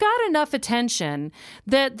found this got enough attention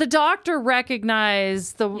that the doctor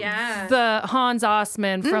recognized the Hans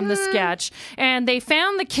Assmann from the sketch, and they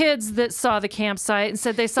found the kids that saw the campsite and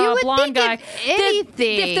said they You saw a would blonde think guy. if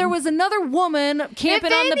anything- if there was another woman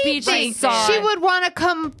camping on the beach, they anything, saw she it. would want to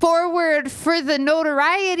come forward for the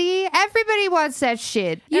notoriety. Everybody wants that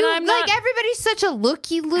shit. You I'm not- like everybody's such a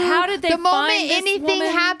looky loo. How did they the moment find this anything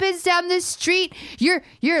woman? happens down the street,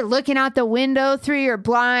 you're looking out the window through your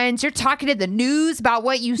blinds. You're talking to the news about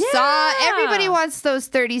what you saw. Everybody wants those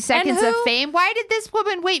 30 seconds of who- fame. Why did this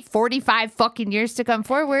woman wait 45 fucking years to come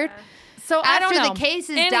forward? So I don't After know. the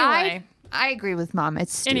cases Anyway. died. I agree with Mom.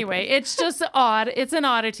 It's stupid. Anyway, it's just odd. It's an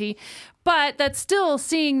oddity. But that's still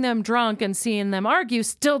seeing them drunk and seeing them argue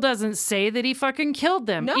still doesn't say that he fucking killed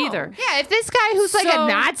them either. Yeah, if this guy who's like So, a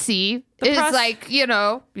Nazi is like,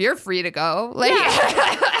 you're free to go. Like,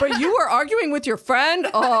 But you were arguing with your friend?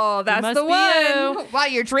 Oh, that's must the be one. you. while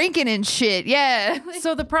you're drinking and shit. Yeah.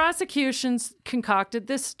 So the prosecutions concocted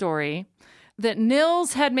this story that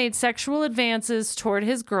Nils had made sexual advances toward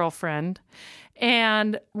his girlfriend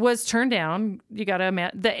and was turned down. You got to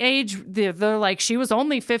imagine the age, they're like, she was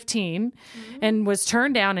only 15 and was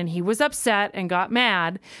turned down, and he was upset and got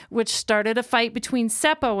mad, which started a fight between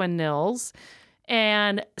Seppo and Nils.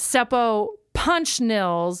 And Seppo punched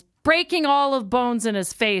Nils, breaking all of bones in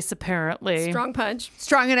his face, apparently. Strong punch.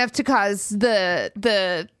 Strong enough to cause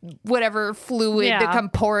the whatever fluid to come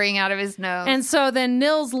pouring out of his nose. And so then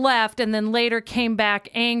Nils left and then later came back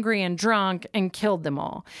angry and drunk and killed them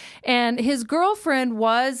all. And his girlfriend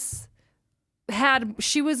was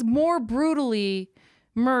more brutally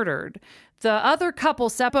murdered. The other couple,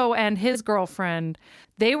 Seppo and his girlfriend,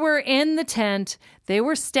 they were in the tent, they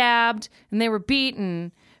were stabbed and they were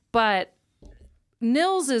beaten, but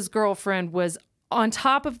Nils's girlfriend was on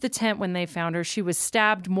top of the tent when they found her. She was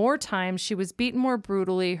stabbed more times. She was beaten more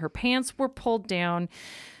brutally. Her pants were pulled down.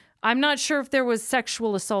 I'm not sure if there was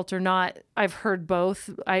sexual assault or not. I've heard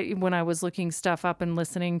both when I was looking stuff up and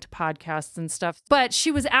listening to podcasts and stuff. But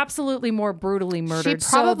she was absolutely more brutally murdered. She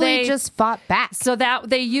probably just fought back. So that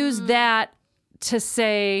they used that to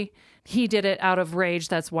say he did it out of rage.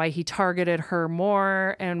 That's why he targeted her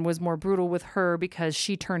more and was more brutal with her, because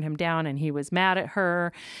she turned him down and he was mad at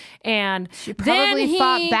her. And She probably then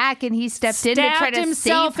fought he back and he stepped in to try stabbed to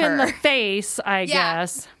himself save her. in the face, I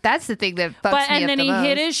guess. That's the thing that fucks But me and up then the he most.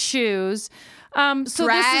 hit his shoes. So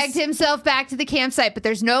Dragged this is, himself back to the campsite, but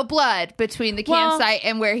there's no blood between the Well, campsite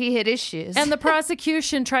and where he hit his shoes. and the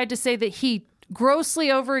prosecution tried to say that he grossly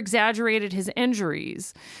over-exaggerated his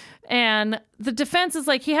injuries. And the defense is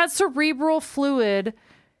like, he had cerebral fluid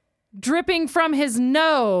dripping from his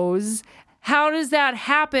nose. How does that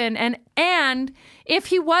happen? And if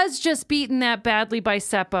he was just beaten that badly by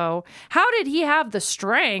Seppo, how did he have the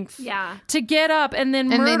strength to get up and then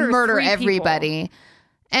murder three everybody? people?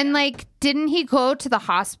 And like, didn't he go to the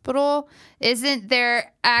hospital? Isn't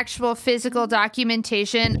there actual physical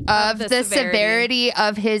documentation of the severity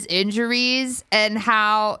of his injuries and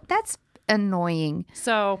how that's annoying?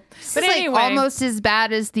 So, It's but like anyway, almost as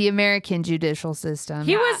bad as the American judicial system.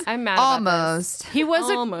 he was I'm mad about almost he was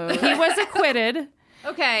Almost. he was acquitted this.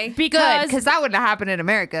 Okay. good because because that wouldn't have happened in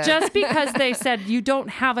America. just because they said you don't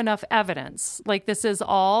have enough evidence. Like, this is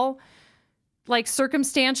all like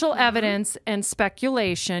circumstantial evidence and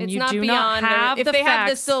speculation. It's you not do beyond, not have if the they have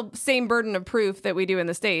the facts. still same burden of proof that we do in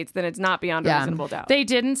the States, then it's not beyond a reasonable doubt. They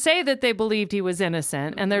didn't say that they believed he was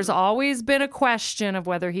innocent, and there's always been a question of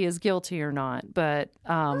whether he is guilty or not. But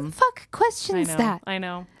fuck questions that. I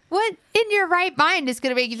know. What in your right mind is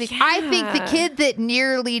going to make you think? I think the kid that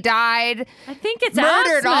nearly died I think it's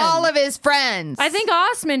murdered Assmann. all of his friends. I think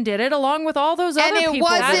Assmann did it along with all those and other it people.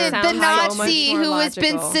 wasn't That the sounds so Nazi much who more has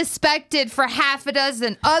been logical. suspected for half a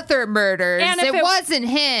dozen other murders. And if it wasn't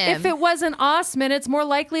him. If it wasn't Assmann, it's more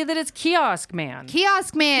likely that it's Kiosk Man.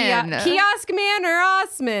 Kiosk Man. Kiosk Man or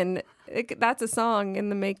Assmann. That's a song in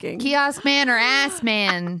the making. Kiosk Man or Ass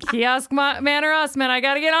Man. Kiosk Man or Assmann. I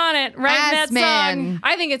got to get on it. Writing that Assmann. song.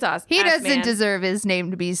 I think it's us. He doesn't deserve his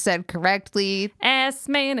name to be said correctly.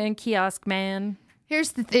 Assmann and Kiosk Man.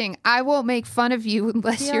 Here's the thing. I won't make fun of you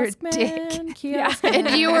unless you're a dick. Kiosk And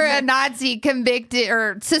Man. you were a Nazi convicted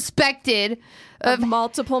or suspected of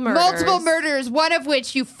multiple murders. multiple murders, one of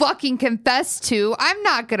which you fucking confessed to. I'm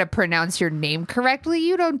not going to pronounce your name correctly.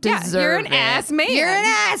 You don't deserve you're an it. ass man. You're an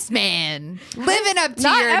ass man. Living up to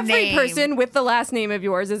Not your every name. person with the last name of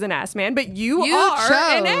yours is an ass man, but you You are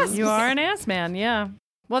an chose. ass You are an ass man, yeah.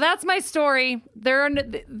 Well, that's my story. He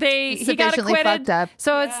got Sufficiently acquitted, fucked up.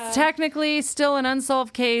 so it's technically still an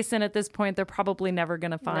unsolved case, and at this point, they're probably never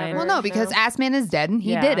going to find. Well, no, because Ass Man is dead and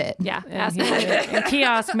he did it. Yeah, And, ass he man. did it. And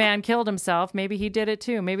Kiosk Man killed himself. Maybe he did it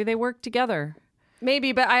too. Maybe they worked together.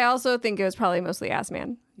 Maybe, but I also think it was probably mostly ass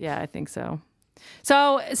man. Yeah, I think so.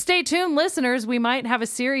 So stay tuned, listeners. We might have a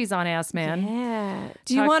series on Ass Man. Yeah.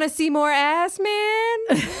 Do you want to see more ass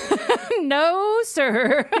man? No,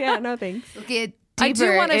 sir. Yeah, no thanks. Get I do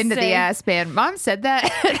deeper wanna into say- the ass man. Mom said that.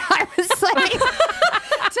 And I was like,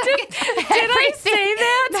 Did I say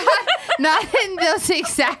that? not in those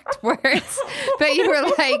exact words, but you were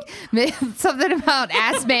like something about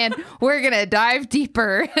ass man. We're gonna dive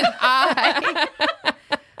deeper.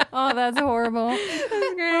 Oh, that's horrible.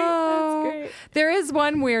 That's great. Oh. That's great. There is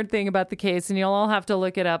one weird thing about the case, and you'll all have to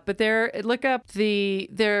look it up. But there's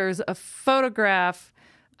a photograph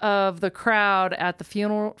of the crowd at the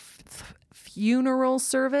funeral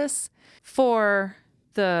service for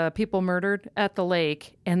the people murdered at the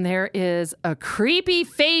lake, and there is a creepy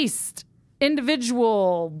faced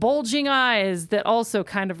individual, bulging eyes, that also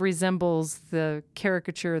kind of resembles the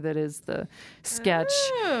caricature that is the sketch.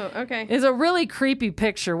 Oh, okay. Is a really creepy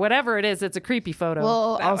picture. Whatever it is, it's a creepy photo.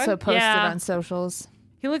 We'll also post Yeah. it on socials.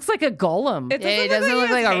 He looks like a golem. It It doesn't look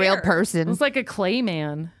like a real person. It's like a clay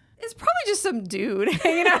man. It's probably just some dude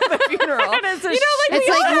hanging out at the funeral. It's a It's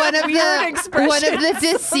we all like have weird one of the expressions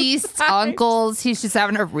deceased uncles. He's just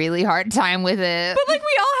having a really hard time with it. But like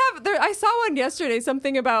we all have, I saw one yesterday,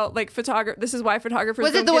 something about like photographer. This is why photographers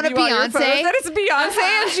Was it don't the one give of you all your Beyonce? photos. That it's Beyonce,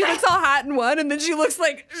 and she looks all hot in one, and then she's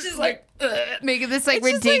like making this like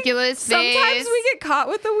it's just, ridiculous face. Sometimes we get caught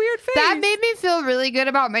with the weird face. That made me feel really good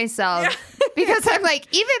about myself because I'm like,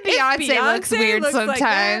 even Beyonce looks weird looks like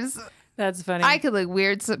sometimes. That's funny. I could look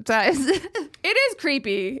weird sometimes. It is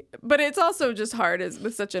creepy, but it's also just hard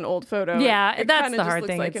with such an old photo. Yeah, it that's kinda the just hard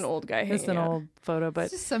looks thing. like It's an old guy It's hanging an out. old photo,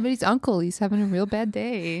 but Somebody's uncle. He's having a real bad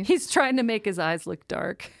day. he's trying to make his eyes look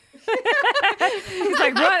dark. He's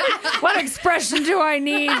like, what expression do I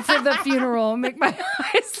need for the funeral? Make my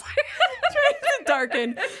eyes Trying to darken,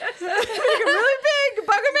 make them really big,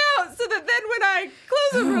 bug them out, so that then when I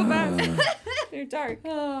close them real fast, they're dark.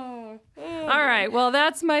 All right. Well,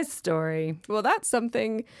 that's my story. Well, that's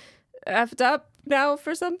something effed up now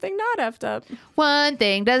for something not effed up. One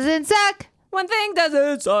thing doesn't suck. One thing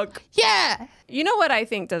doesn't suck. Yeah. You know what I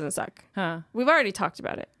think doesn't suck? Huh. We've already talked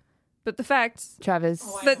about it. But the fact Travis.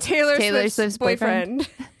 that Taylor Swift's Swift's boyfriend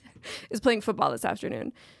is playing football this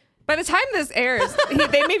afternoon. By the time this airs,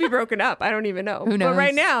 they may be broken up. I don't even know. Who knows? But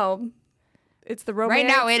right now, it's the romance. Right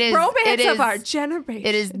now, it is- romance it of is- our generation.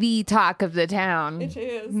 It is the talk of the town. It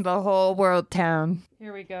is. The whole world town.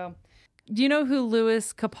 Here we go. Do you know who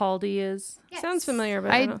Louis Capaldi is? Sounds familiar,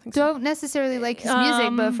 but I I don't think so. don't necessarily like his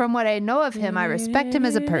music, but from what I know of him, I respect him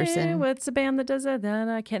as a person. What's the band that does that?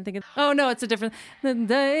 I can't think of. Oh no, it's a different. The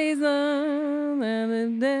days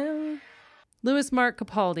Louis Mark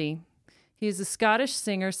Capaldi. He's a Scottish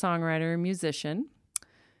singer, songwriter, and musician.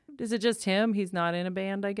 Is it just him? He's not in a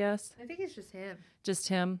band, I guess. I think it's just him. Just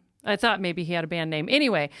him. I thought maybe he had a band name.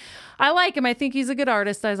 Anyway, I like him. I think he's a good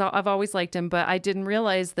artist. I've always liked him, but I didn't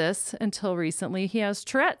realize this until recently. He has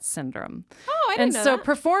Tourette's syndrome. Oh, I didn't And know so that.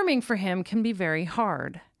 performing for him can be very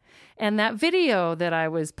hard. And that video that I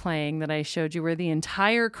was playing that I showed you where the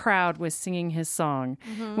entire crowd was singing his song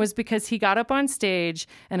was because he got up on stage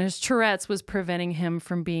and his Tourette's was preventing him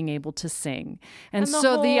from being able to sing. And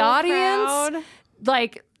so the whole audience crowd?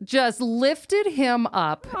 like just lifted him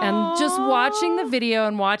up and just watching the video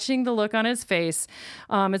and watching the look on his face.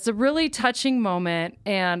 It's a really touching moment.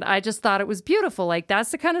 And I just thought it was beautiful. Like that's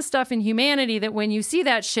the kind of stuff in humanity that when you see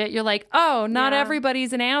that shit, you're like, oh, not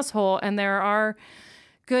everybody's an asshole. And there are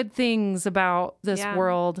good things about this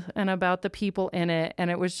world and about the people in it. And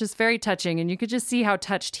it was just very touching. And you could just see how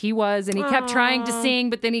touched he was. And he kept trying to sing,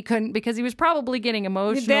 but then he couldn't because he was probably getting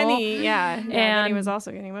emotional. Then then he And- was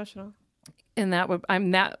also getting emotional. And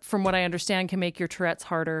that from what I understand can make your Tourette's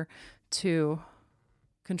harder to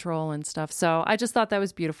control and stuff. So I just thought that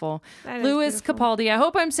was beautiful. That is Louis beautiful. Capaldi. I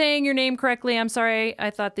hope I'm saying your name correctly. I'm sorry. I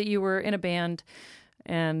thought that you were in a band.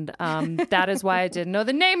 And that is why I didn't know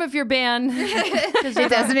the name of your band. It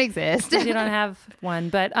doesn't exist. You don't have one,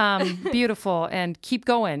 but beautiful and keep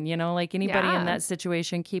going, like anybody in that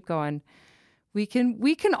situation, keep going. We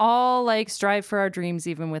can all like strive for our dreams,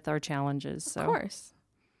 even with our challenges. So. Of course.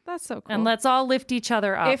 That's so cool. And let's all lift each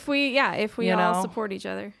other up. if we You all know? support each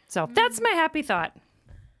other. So that's my happy thought.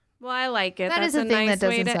 Well, I like it. That That's is a a thing nice that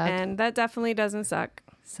way doesn't to suck. end. That definitely doesn't suck.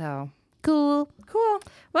 So Cool. Cool.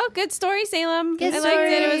 Well, good story, Salem. Good I liked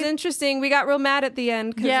it. It story. was interesting. We got real mad at the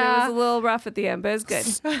end because it Yeah. was a little rough at the end, but it was good.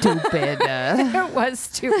 Stupid. it was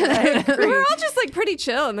stupid. We were all just like pretty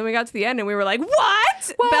chill, and then we got to the end, and we were like,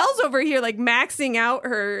 "What?" Belle's over here like maxing out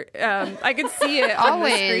her. I could see it on the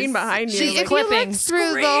Always. screen behind you. She, like, if you clipping, look through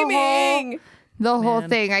screaming. the whole Man.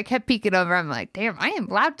 thing, I kept peeking over. I'm like, damn, I am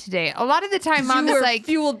loud today. A lot of the time, Mom You is were like,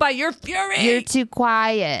 fueled by your fury. you're too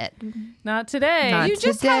quiet. Not today. Not You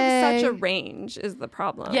just have today. such a range, is the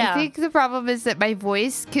problem. Yeah. I think the problem is that my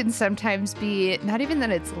voice can sometimes be, not even that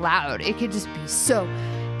it's loud, it could just be so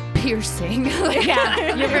piercing.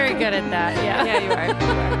 Yeah, you're very good at that. Yeah. Yeah, you are. You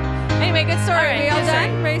are. Anyway, good story. All right, we all good story.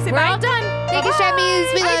 done? Ready to say We're bye? all done. Thank you,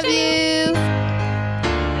 Shammies. We love you.